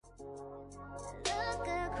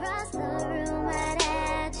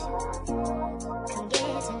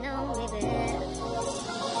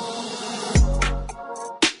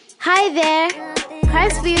Hi there!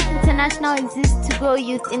 Christ for Youth International exists to grow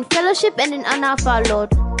youth in fellowship and in honor of our Lord,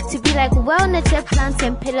 to be like well-nurtured plants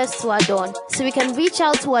and pillars to adorn, so we can reach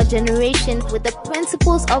out to our generation with the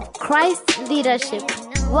principles of Christ's leadership.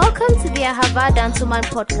 Welcome to the Ahava Dantuman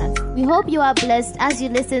podcast. We hope you are blessed as you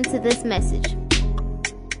listen to this message.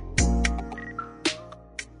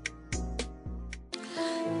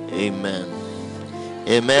 Amen.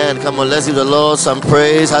 Amen. Come on, let's give the Lord some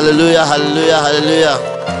praise. Hallelujah, hallelujah, hallelujah.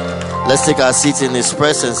 Let's take our seats in His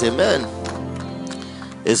presence. Amen.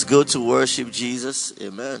 It's good to worship Jesus.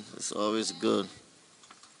 Amen. It's always good.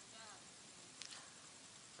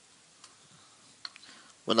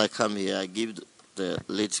 When I come here, I give the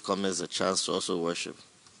latecomers a chance to also worship.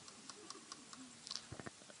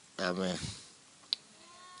 Amen.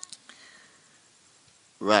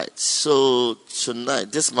 Right. So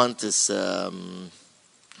tonight, this month is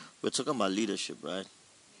we're talking about leadership, right?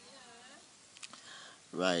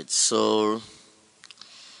 Right. So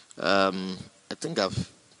I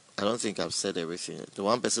don't think I've said everything. The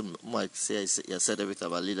one person who might say I said everything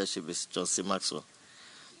about leadership is John C. Maxwell.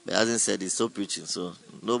 But he hasn't said he's still preaching, so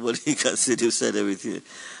nobody can say they've said everything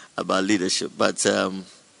about leadership. But the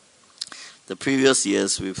previous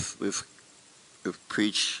years we've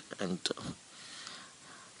preached, and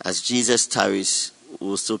as Jesus tarries,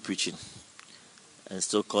 we're still preaching and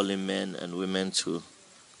still calling men and women to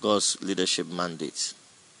God's leadership mandates.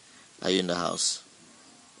 Are you in the house?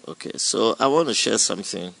 Okay, so I want to share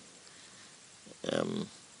something.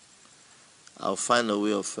 I'll find a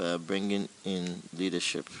way of bringing in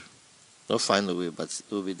leadership. Not find a way, but it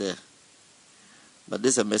will be there. But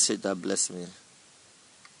this is a message that blessed me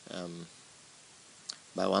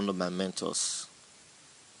by one of my mentors.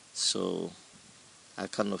 So I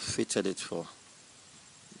kind of fitted it for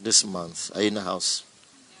this month. Are you in the house?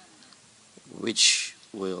 Which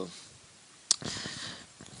will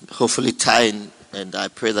hopefully tie in, and I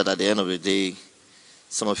pray that at the end of the day,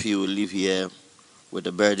 some of you will leave here with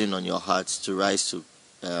a burden on your hearts to rise to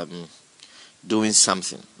doing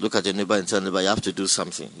something. Look at your neighbor and tell your neighbor, you have to do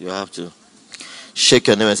something. You have to shake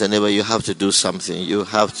your neighbor and say, neighbor, you have to do something. You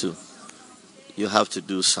have to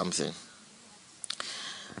do something.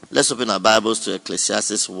 Let's open our Bibles to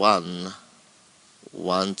Ecclesiastes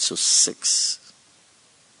 1:1-6.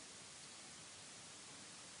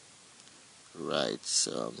 Right.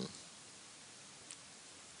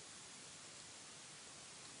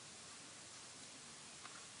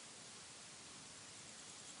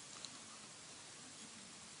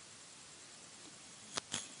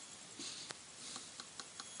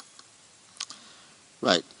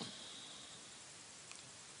 Right.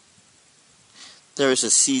 There is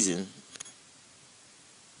a season,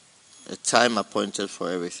 a time appointed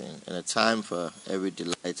for everything, and a time for every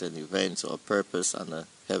delight and event or purpose under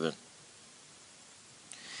heaven.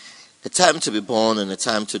 A time to be born and a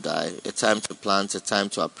time to die, a time to plant, a time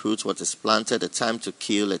to uproot what is planted, a time to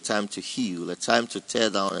kill, a time to heal, a time to tear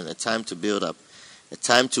down and a time to build up, a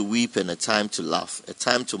time to weep and a time to laugh, a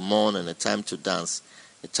time to mourn and a time to dance,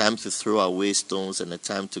 a time to throw away stones and a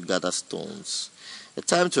time to gather stones, a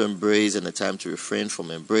time to embrace and a time to refrain from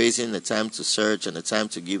embracing, a time to search and a time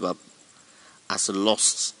to give up as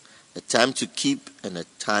lost, a time to keep and a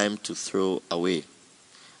time to throw away,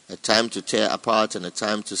 a time to tear apart and a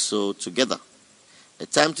time to sew together, a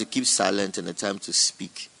time to keep silent and a time to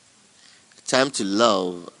speak, a time to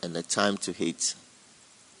love and a time to hate,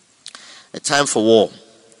 a time for war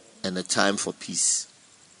and a time for peace.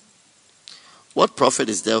 What profit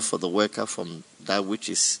is there for the worker from that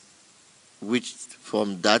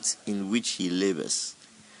in which he labors?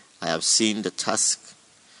 I have seen the task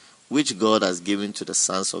which God has given to the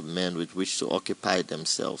sons of men with which to occupy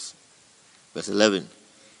themselves. Verse 11.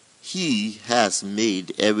 He has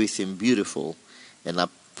made everything beautiful and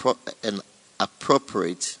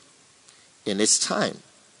appropriate in its time.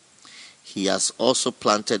 He has also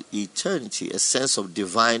planted eternity, a sense of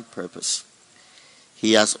divine purpose.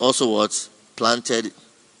 He has also planted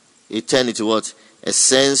eternity, a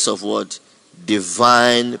sense of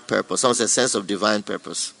divine purpose. Someone says sense of divine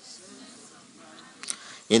purpose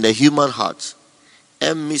in the human heart,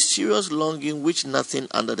 a mysterious longing which nothing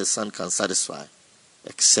under the sun can satisfy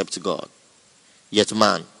except God. Yet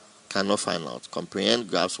man cannot find out, comprehend,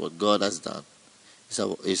 grasp what God has done.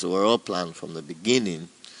 It's a world plan from the beginning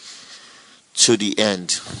to the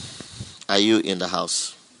end. Are you in the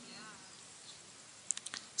house?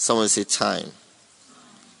 Someone say time.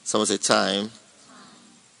 Someone say time.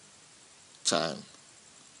 Time.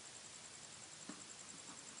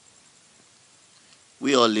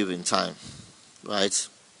 We all live in time, right?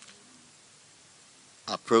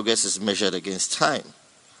 Our progress is measured against time.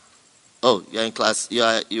 Oh, you're in class. You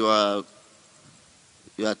are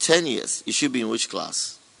 10 years. You should be in which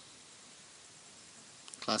class?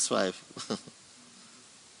 Class 5.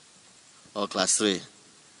 Or class 3?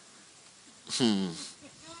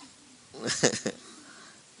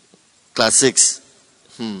 Class 6?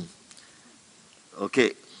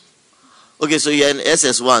 Okay. Okay, so you're in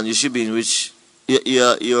SS1. You should be in which? You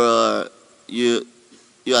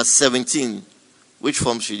are 17. Which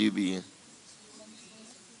form should you be in?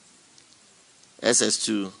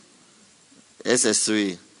 SS2,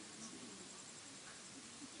 SS3.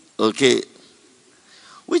 Okay.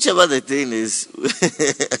 Whichever the thing is,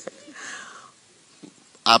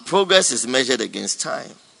 our progress is measured against time.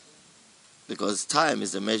 Because time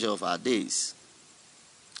is the measure of our days.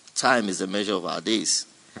 Time is the measure of our days.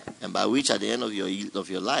 And by which at the end of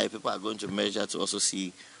your life, people are going to measure to also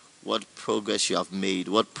see what progress you have made,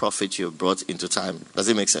 what profit you have brought into time. Does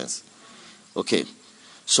it make sense? Okay.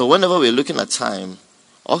 So whenever we're looking at time,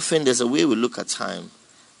 often there's a way we look at time.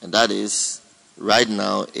 And that is, right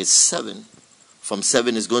now, it's 7. From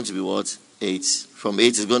 7 is going to be what? 8. From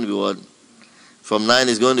 8 is going to be what? From 9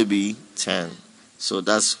 is going to be 10. So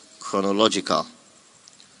that's chronological.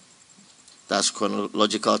 That's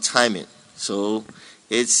chronological timing. So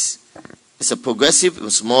it's a progressive,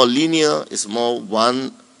 it's more linear, it's more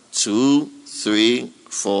 1, 2, 3,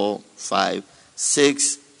 4, 5,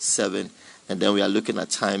 6, 7. And then we are looking at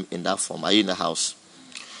time in that form. Are you in the house?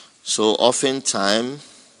 So often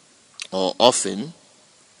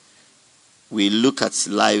we look at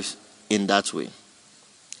life in that way.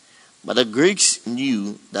 But the Greeks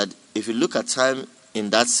knew that if you look at time in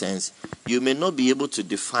that sense, you may not be able to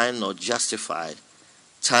define or justify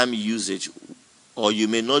time usage, or you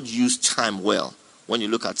may not use time well when you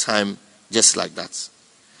look at time just like that.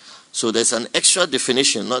 So there's an extra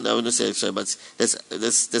definition, not that I wouldn't say extra, but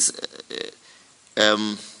there's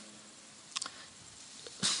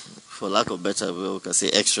for lack of better word, we can say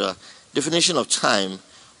extra definition of time,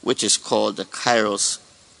 which is called the kairos,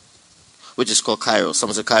 which is called kairos.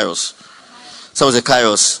 Someone say kairos. Someone say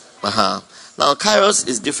kairos. Now, kairos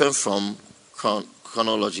is different from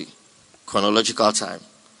chronological time.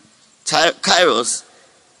 Kairos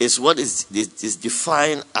is what is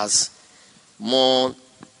defined as more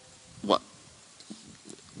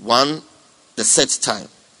one, the set time.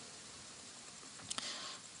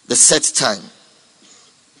 The set time.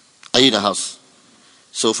 Are you in the house?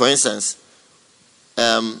 So, for instance,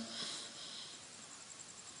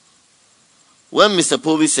 when Mr.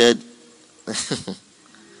 Povey said,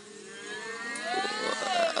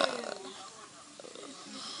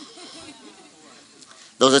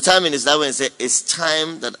 there was a time in his life when he said, it's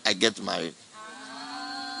time that I get married.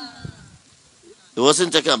 He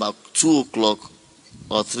wasn't talking about 2 o'clock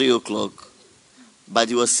or 3 o'clock, but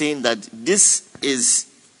he was saying that this is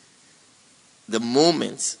the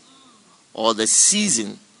moment or the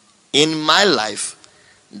season in my life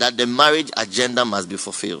that the marriage agenda must be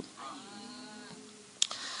fulfilled.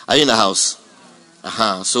 Are you in the house?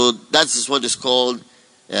 So that is what is called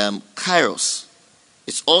kairos.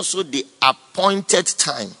 It's also the appointed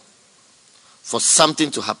time for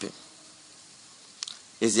something to happen.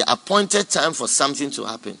 It's the appointed time for something to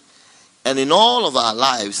happen. And in all of our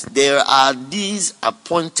lives, there are these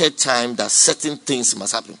appointed times that certain things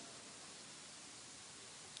must happen.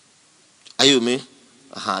 Are you with me?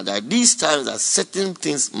 There are these times that certain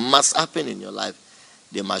things must happen in your life.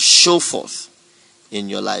 They must show forth in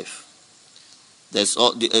your life. There's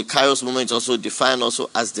the kairos moment is also defined also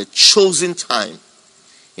as the chosen time.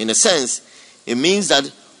 In a sense, it means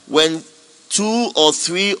that when 2 or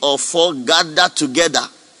 3 or 4 gather together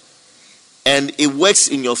and it works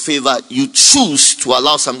in your favor, you choose to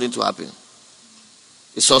allow something to happen.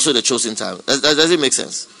 It's also the chosen time. Does it make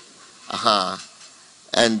sense?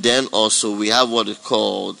 And then also we have what is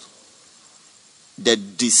called the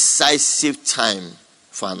decisive time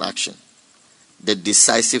for an action. The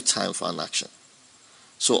decisive time for an action.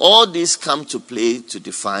 So all these come to play to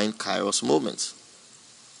define kairos moments.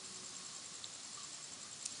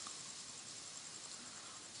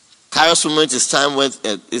 Kairos moment is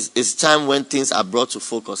time when things are brought to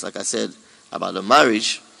focus. Like I said about the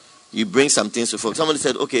marriage, you bring some things to focus. Somebody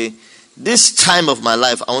said, okay, this time of my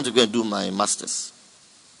life, I want to go and do my master's.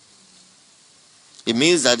 It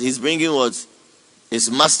means that he's bringing what? His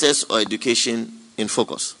master's or education in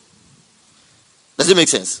focus. Does it make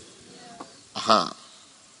sense?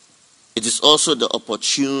 It is also the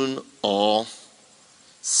opportune or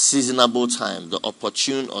seasonable time. The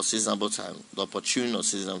opportune or seasonable time. The opportune or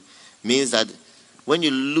seasonable means that when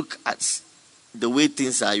you look at the way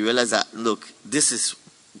things are, you realize that, look, this is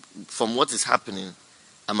from what is happening,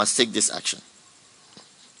 I must take this action.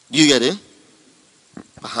 Do you get it?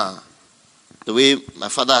 The way my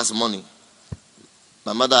father has money,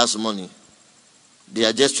 my mother has money. They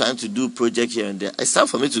are just trying to do project here and there. It's time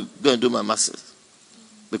for me to go and do my masters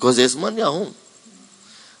because there's money at home.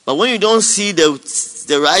 But when you don't see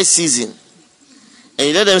the right season and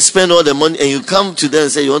you let them spend all the money and you come to them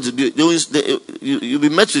and say you want to do it, you'll be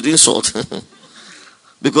met with insult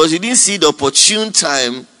because you didn't see the opportune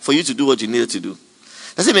time for you to do what you needed to do.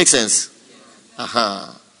 Does it make sense?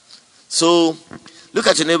 So look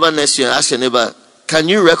at your neighbor next to you and ask your neighbor, can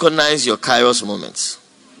you recognize your Kairos moments?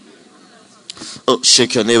 Oh,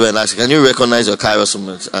 shake your neighbor and ask, can you recognize your Kairos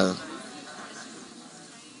moments?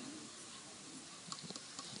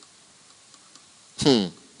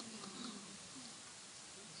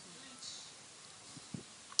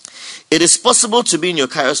 It is possible to be in your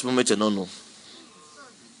Kairos moment and not know.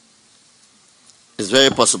 It's very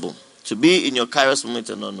possible to be in your Kairos moment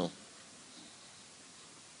and not know.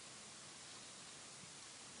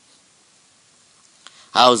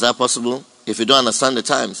 How is that possible? If you don't understand the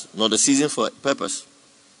times, nor the season for purpose.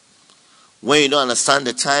 When you don't understand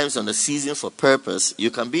the times and the season for purpose,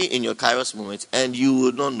 you can be in your Kairos moment and you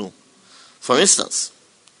will not know. For instance,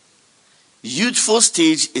 youthful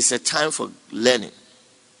stage is a time for learning.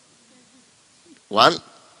 One,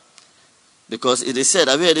 because it is said,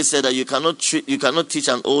 have you heard it said that you cannot teach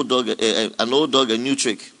an old dog a new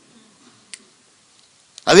trick?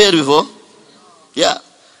 Have you heard it before? Yeah.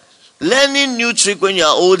 Learning new trick when you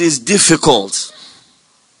are old is difficult.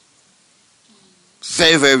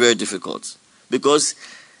 Very, very, very difficult. Because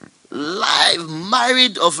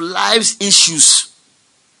myriad of life's issues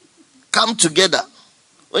come together.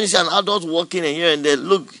 When you see an adult walking in here and there,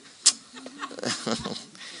 look,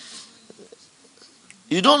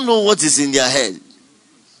 you don't know what is in their head.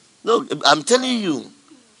 Look, I'm telling you,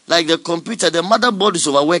 like the computer, the motherboard is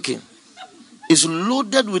overworking. It's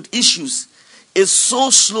loaded with issues. It's so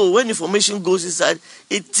slow. When information goes inside,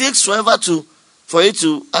 it takes forever for it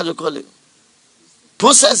to, how do you call it,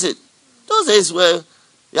 process it. Those days where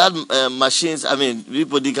you had machines,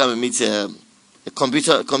 people did come and meet a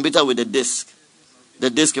computer with a disk. The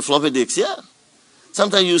disk, a floppy disk, yeah.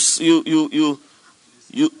 Sometimes you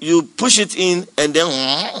push it in and then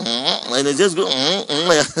and it just goes.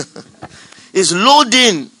 It's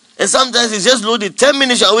loading. And sometimes it's just loading. 10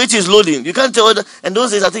 minutes you're waiting, it's loading. You can't tell whether, and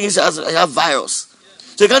those days I think it has virus.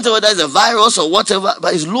 So you can't tell whether it's a virus or whatever,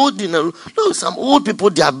 but it's loading. Look, some old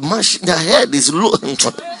people, their head is loading.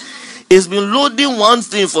 It's been loading one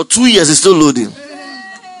thing for 2 years, it's still loading.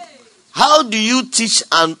 How do you teach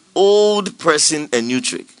an old person a new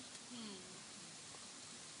trick?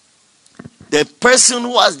 The person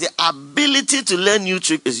who has the ability to learn new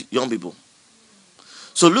trick is young people.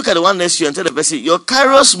 So look at the one next to you and tell the person, your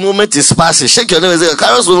Kairos moment is passing. Shake your name and say, your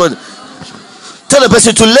Kairos moment. Tell the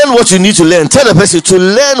person to learn what you need to learn. Tell the person to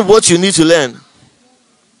learn what you need to learn.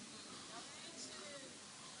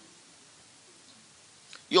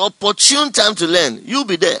 Your opportune time to learn, you'll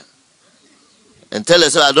be there. And tell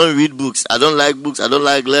yourself, I don't read books. I don't like books. I don't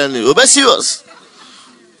like learning. You'll be serious.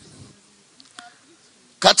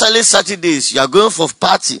 Catalyst Saturdays, you are going for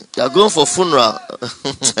party. You are going for funeral.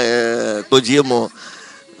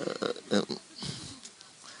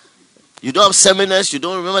 You don't have seminars. You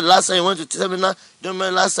don't remember the last time you went to seminar. You don't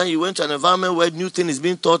remember the last time you went to an environment where new thing is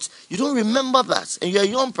being taught. You don't remember that. And you're a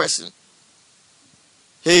young person.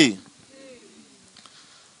 Hey.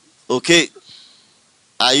 Okay.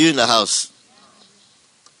 Are you in the house?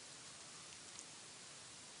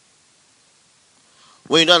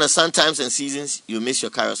 When you don't understand times and seasons, you miss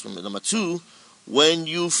your Kairos moment. Number two, when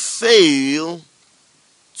you fail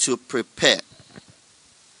to prepare.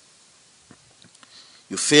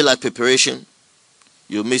 You fail at preparation,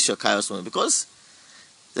 you miss your Kairos moment. Because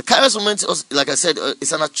the Kairos moment, like I said,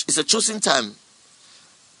 it's a chosen time.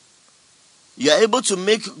 You are able to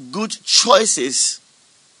make good choices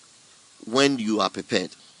when you are prepared.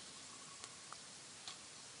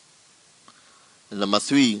 And number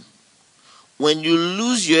three, when you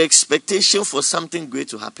lose your expectation for something great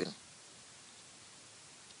to happen.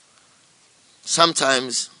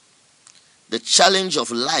 Sometimes the challenge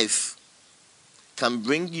of life can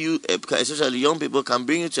bring you, especially young people, can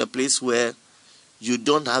bring you to a place where you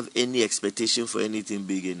don't have any expectation for anything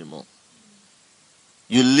big anymore.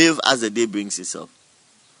 You live as the day brings itself.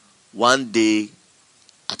 One day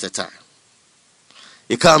at a time.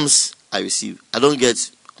 It comes, I receive. I don't get,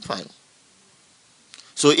 fine.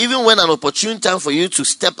 So even when an opportune time for you to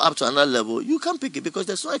step up to another level, you can't pick it because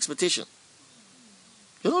there's no expectation.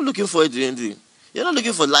 You're not looking for it to do anything. You're not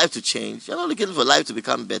looking for life to change. You're not looking for life to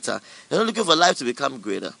become better. You're not looking for life to become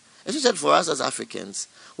greater. Especially for us as Africans.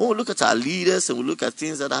 When we look at our leaders and we look at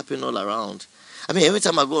things that happen all around, I mean, every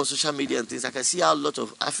time I go on social media and things, I can see how a lot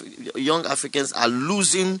of young Africans are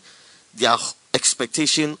losing their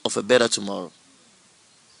expectation of a better tomorrow.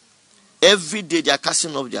 Every day they are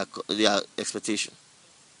casting off their expectation.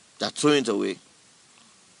 They are throwing it away.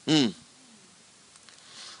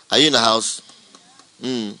 Are you in the house?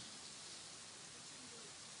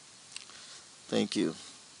 Thank you.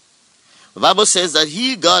 The Bible says that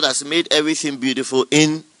He, God, has made everything beautiful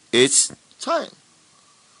in its time.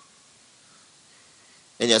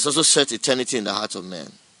 And He has also set eternity in the heart of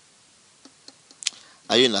man.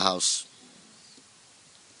 Are you in the house?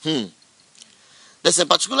 There's a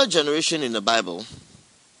particular generation in the Bible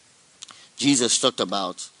Jesus talked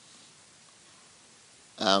about.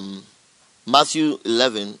 Matthew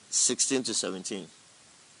 11, 16 to 17.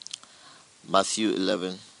 Matthew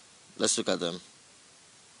 11. Let's look at them.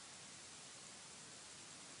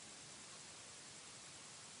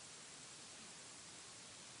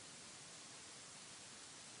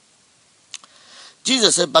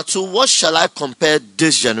 Jesus said, but to what shall I compare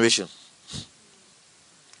this generation?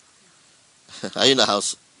 Are you in the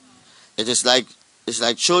house? It's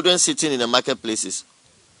like children sitting in the marketplaces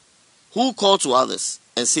who call to others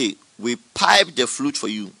and say, we piped the flute for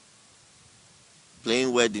you,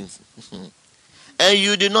 playing weddings, and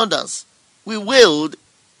you did not dance. We wailed,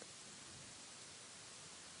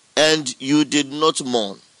 and you did not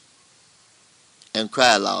mourn and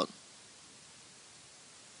cry aloud.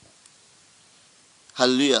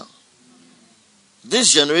 Hallelujah.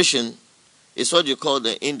 This generation is what you call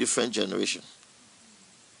the indifferent generation.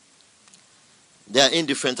 They are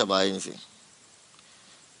indifferent about anything.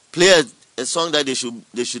 Play a song that they should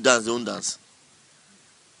dance, they won't dance.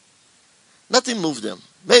 Nothing moves them.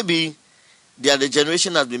 Maybe they are the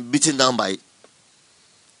generation that has been beaten down by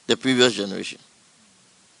the previous generation.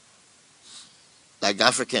 Like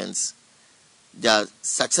Africans, their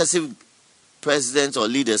successive presidents or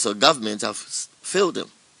leaders or governments have failed them.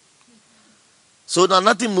 So now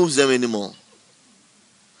nothing moves them anymore.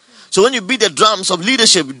 So when you beat the drums of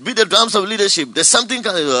leadership, there's something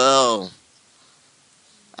kind of,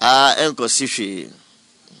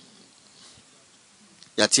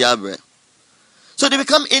 so they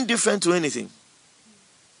become indifferent to anything.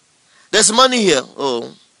 There's money here.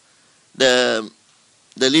 Oh, the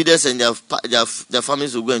leaders and their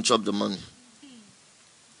families will go and chop the money.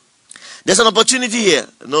 There's an opportunity here.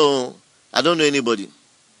 No, I don't know anybody.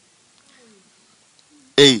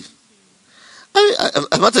 Hey,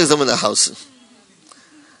 I'm not telling someone in the house.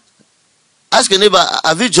 Ask your neighbor,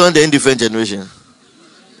 have you joined the indifferent generation?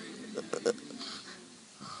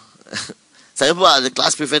 Some people are the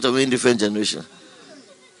class prefect of indifferent generation.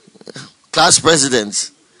 Class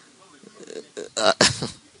presidents.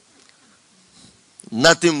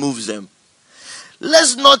 Nothing moves them.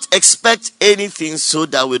 Let's not expect anything so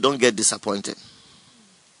that we don't get disappointed.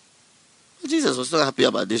 Jesus was not happy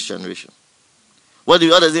about this generation. What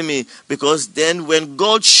does it mean? Because then when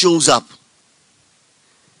God shows up,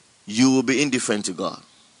 you will be indifferent to God.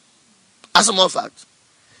 As a matter of fact,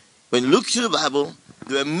 when you look through the Bible,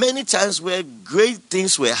 there were many times where great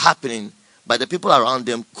things were happening, but the people around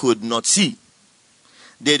them could not see.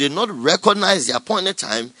 They did not recognize the appointed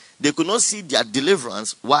time. They could not see their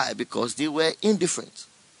deliverance. Why? Because they were indifferent.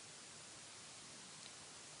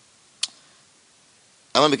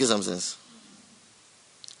 Am I making some sense?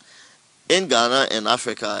 In Ghana and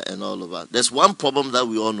Africa and all over, there's one problem that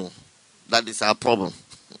we all know. That is our problem.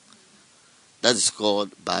 That is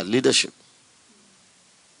called bad leadership.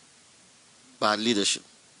 Bad leadership.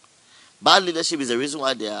 Bad leadership is the reason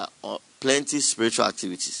why there are plenty spiritual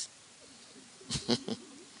activities.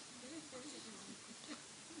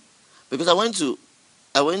 Because I went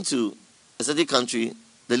to a certain country,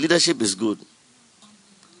 the leadership is good.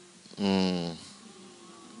 And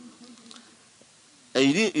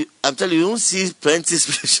I'm telling you, you don't see plenty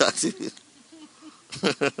spiritual activities.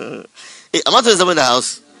 Hey, am I telling someone in the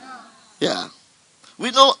house? Yeah.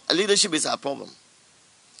 We know leadership is our problem.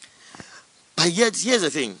 But yet, here's the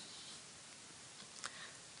thing.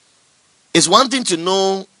 It's one thing to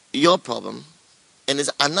know your problem, and it's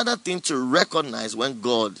another thing to recognize when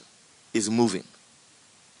God is moving.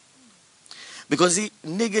 Because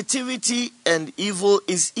negativity and evil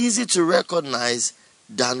is easy to recognize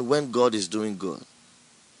than when God is doing good.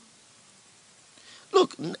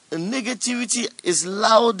 Look, negativity is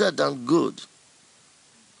louder than good.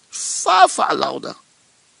 Far, far louder.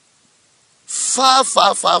 Far,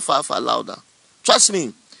 far, far, far, far louder. Trust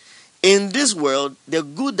me, in this world, the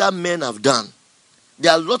good that men have done,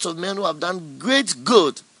 there are lots of men who have done great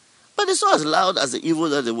good, but it's not as loud as the evil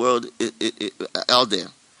that the world is out there.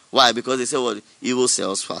 Why? Because they say what? Evil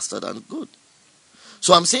sells faster than good.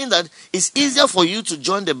 So I'm saying that it's easier for you to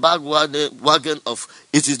join the bandwagon of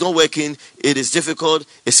it is not working, it is difficult,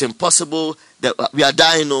 it's impossible, that we are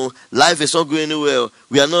dying, no, life is not going anywhere,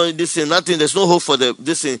 we are not this thing, nothing, there's no hope for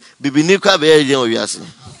this thing.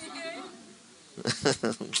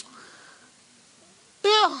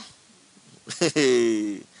 Yeah.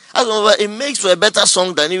 It makes for a better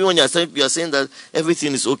song than even when you are saying that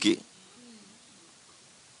everything is okay.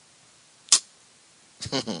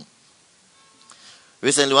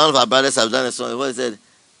 Recently, one of our brothers have done a song. What he said,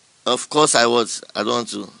 of course I was. I don't want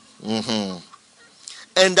to.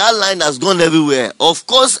 And that line has gone everywhere. Of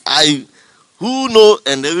course I. Who know?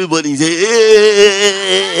 And everybody say,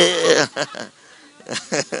 hey.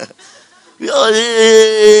 We are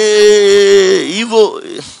evil.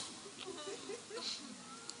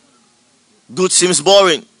 Good seems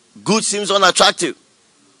boring. Good seems unattractive.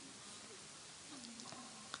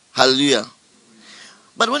 Hallelujah.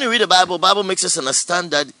 But when you read the Bible makes us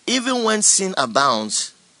understand that even when sin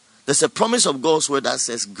abounds, there's a promise of God's word that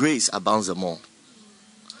says grace abounds the more.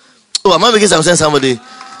 Oh, am I making some sense, somebody?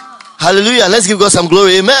 Hallelujah. Let's give God some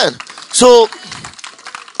glory. Amen. So,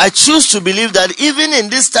 I choose to believe that even in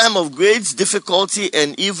this time of great difficulty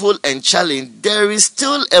and evil and challenge, there is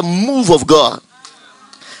still a move of God.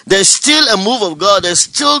 There's still a move of God. There's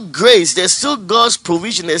still grace. There's still God's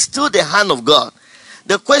provision. There's still the hand of God.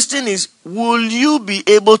 The question is, will you be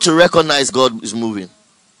able to recognize God is moving?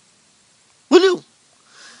 Will you?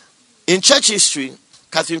 In church history,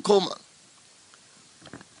 Catherine Coleman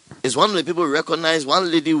is one of the people who recognize one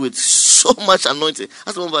lady with so much anointing.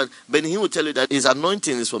 That's one, but Benny Hinn will tell you that his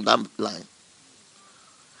anointing is from that line.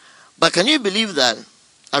 But can you believe that?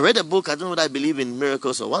 I read a book, I don't know whether I believe in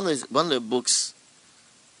miracles, or one of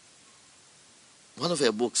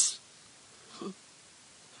her books,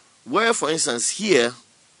 where, for instance, here,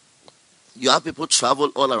 you have people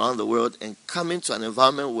travel all around the world and come into an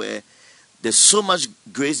environment where there's so much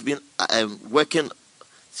grace being working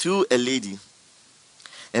through a lady.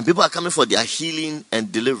 And people are coming for their healing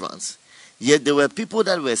and deliverance. Yet there were people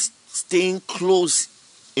that were staying close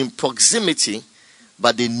in proximity,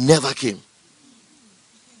 but they never came.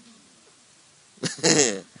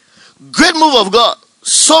 Great move of God.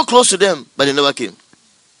 So close to them, but they never came.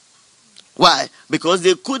 Why? Because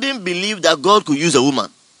they couldn't believe that God could use a woman.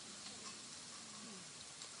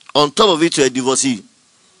 On top of it, to a divorcee.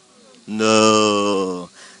 No.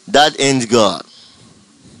 That ends God.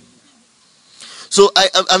 So I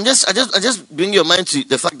just bring your mind to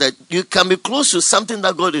the fact that you can be close to something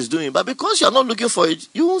that God is doing, but because you are not looking for it,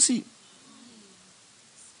 you won't see.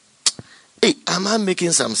 Hey, am I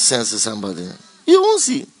making some sense to somebody? You won't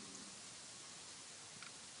see.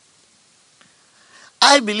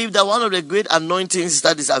 I believe that one of the great anointings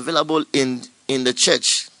that is available in the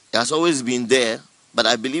church has always been there, but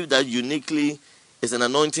I believe that uniquely is an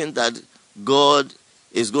anointing that God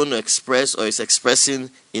is going to express or is expressing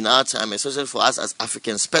in our time, especially for us as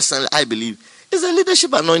Africans. Personally, I believe is a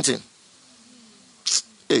leadership anointing.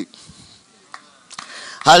 Hey.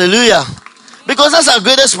 Hallelujah. Because that's our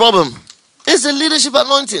greatest problem. It's the leadership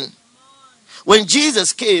anointing. When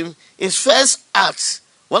Jesus came, his first act,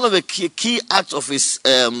 one of the key acts of his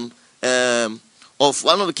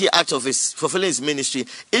fulfilling his ministry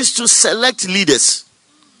is to select leaders.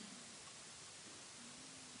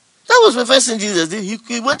 That was the first thing Jesus did.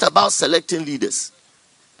 He went about selecting leaders.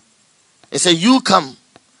 He said, you come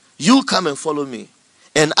and follow me,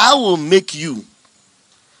 and I will make you.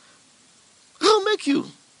 I'll make you.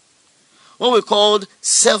 What we called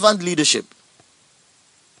servant leadership.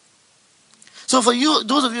 So for you,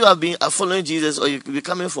 those of you who have been following Jesus, or you've been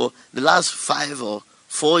coming for the last 5 or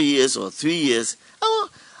 4 years or 3 years, I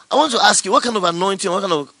want to ask you, what kind of anointing, what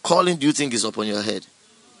kind of calling do you think is upon your head?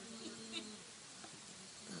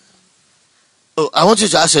 Oh, I want you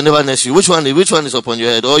to ask your neighbor next to you, which one is upon your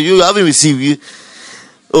head? Or you haven't received you.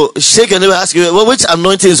 Oh, shake your neighbor and ask you, well, which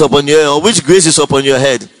anointing is upon your head? Or which grace is upon your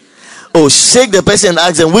head? Oh, shake the person and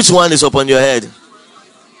ask them, which one is upon your head?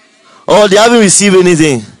 Or they haven't received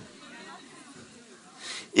anything.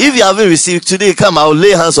 If you haven't received today, come, I'll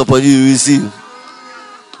lay hands upon you, you receive.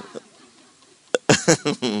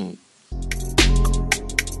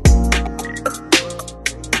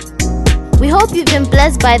 We hope you've been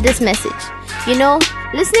blessed by this message. You know,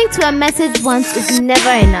 listening to a message once is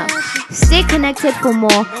never enough. Stay connected for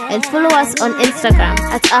more and follow us on Instagram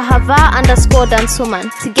at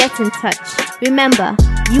ahava_dansoman to get in touch. Remember,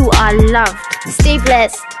 you are loved. Stay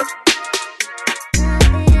blessed.